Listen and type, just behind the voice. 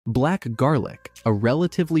Black garlic, a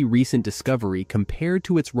relatively recent discovery compared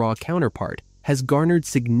to its raw counterpart, has garnered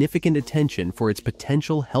significant attention for its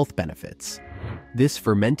potential health benefits. This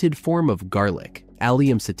fermented form of garlic,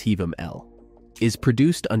 Allium sativum L, is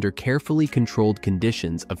produced under carefully controlled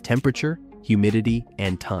conditions of temperature, humidity,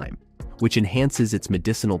 and time, which enhances its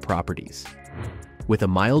medicinal properties. With a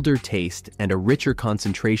milder taste and a richer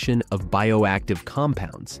concentration of bioactive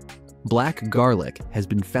compounds, black garlic has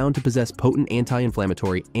been found to possess potent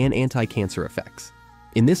anti-inflammatory and anti-cancer effects.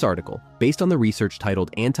 In this article, based on the research titled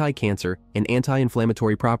Anti-Cancer and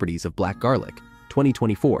Anti-Inflammatory Properties of Black Garlic,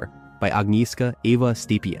 2024, by Agnieszka Ewa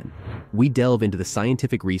Stępień, we delve into the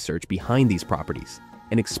scientific research behind these properties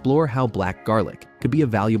and explore how black garlic could be a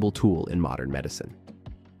valuable tool in modern medicine.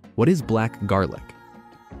 What is black garlic?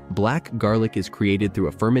 Black garlic is created through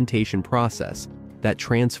a fermentation process that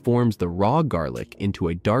transforms the raw garlic into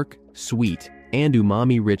a dark, sweet, and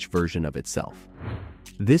umami-rich version of itself.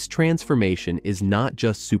 This transformation is not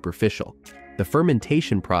just superficial. The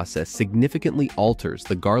fermentation process significantly alters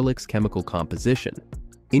the garlic's chemical composition,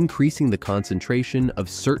 increasing the concentration of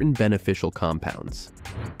certain beneficial compounds.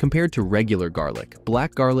 Compared to regular garlic,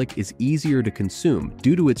 black garlic is easier to consume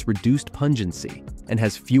due to its reduced pungency and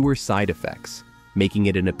has fewer side effects, making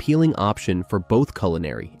it an appealing option for both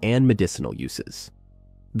culinary and medicinal uses.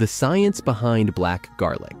 The science behind black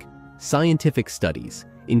garlic. Scientific studies,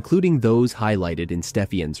 including those highlighted in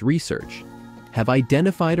Stępien's research, have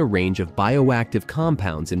identified a range of bioactive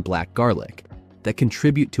compounds in black garlic that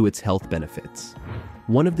contribute to its health benefits.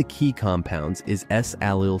 One of the key compounds is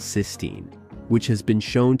S-allylcysteine, which has been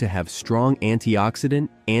shown to have strong antioxidant,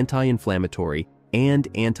 anti-inflammatory, and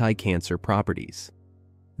anti-cancer properties.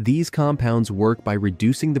 These compounds work by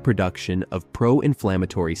reducing the production of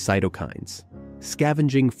pro-inflammatory cytokines,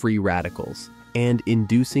 scavenging free radicals, and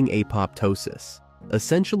inducing apoptosis,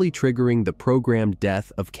 essentially triggering the programmed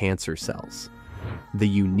death of cancer cells. The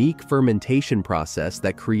unique fermentation process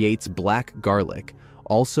that creates black garlic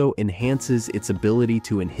also enhances its ability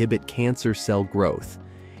to inhibit cancer cell growth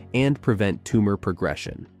and prevent tumor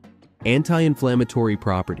progression. Anti-inflammatory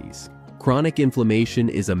properties. Chronic inflammation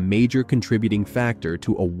is a major contributing factor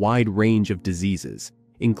to a wide range of diseases,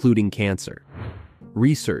 including cancer.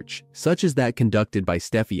 Research, such as that conducted by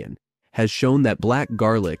Stępień, has shown that black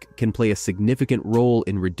garlic can play a significant role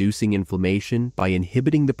in reducing inflammation by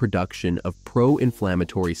inhibiting the production of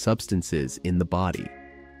pro-inflammatory substances in the body.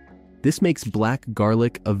 This makes black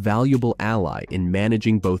garlic a valuable ally in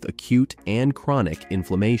managing both acute and chronic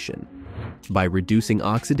inflammation. By reducing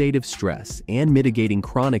oxidative stress and mitigating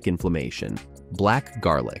chronic inflammation, black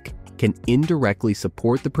garlic can indirectly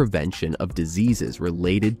support the prevention of diseases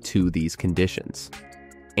related to these conditions.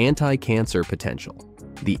 Anti-cancer potential.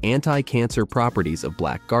 The anti-cancer properties of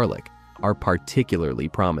black garlic are particularly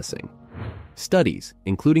promising. Studies,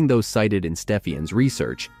 including those cited in Stępien's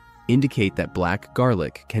research, indicate that black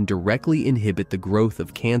garlic can directly inhibit the growth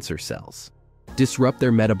of cancer cells, disrupt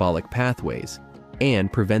their metabolic pathways,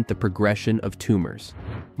 and prevent the progression of tumors.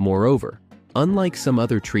 Moreover, unlike some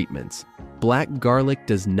other treatments, black garlic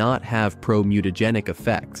does not have pro-mutagenic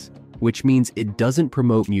effects, which means it doesn't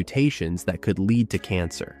promote mutations that could lead to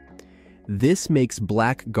cancer. This makes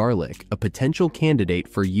black garlic a potential candidate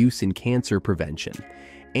for use in cancer prevention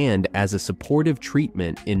and as a supportive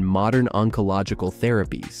treatment in modern oncological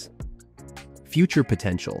therapies. Future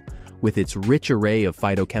potential. With its rich array of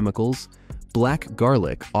phytochemicals, black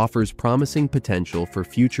garlic offers promising potential for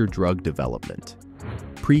future drug development.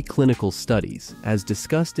 Preclinical studies, as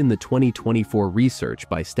discussed in the 2024 research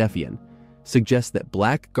by Stępień, suggest that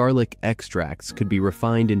black garlic extracts could be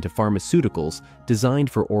refined into pharmaceuticals designed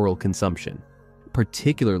for oral consumption,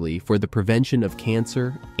 particularly for the prevention of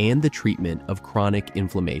cancer and the treatment of chronic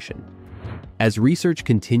inflammation. As research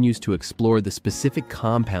continues to explore the specific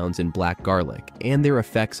compounds in black garlic and their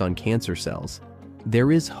effects on cancer cells,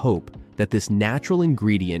 there is hope that this natural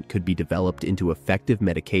ingredient could be developed into effective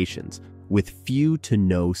medications with few to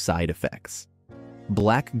no side effects.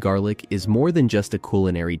 Black garlic is more than just a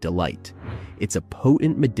culinary delight. It's a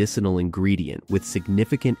potent medicinal ingredient with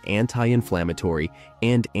significant anti-inflammatory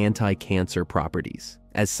and anti-cancer properties.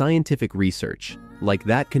 As scientific research, like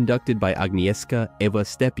that conducted by Agnieszka Ewa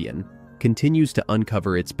Stępień, continues to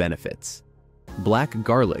uncover its benefits, black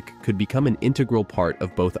garlic could become an integral part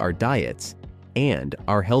of both our diets and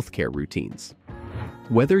our healthcare routines.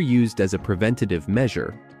 Whether used as a preventative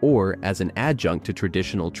measure or as an adjunct to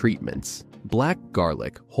traditional treatments, black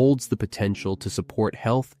garlic holds the potential to support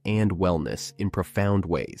health and wellness in profound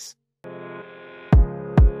ways.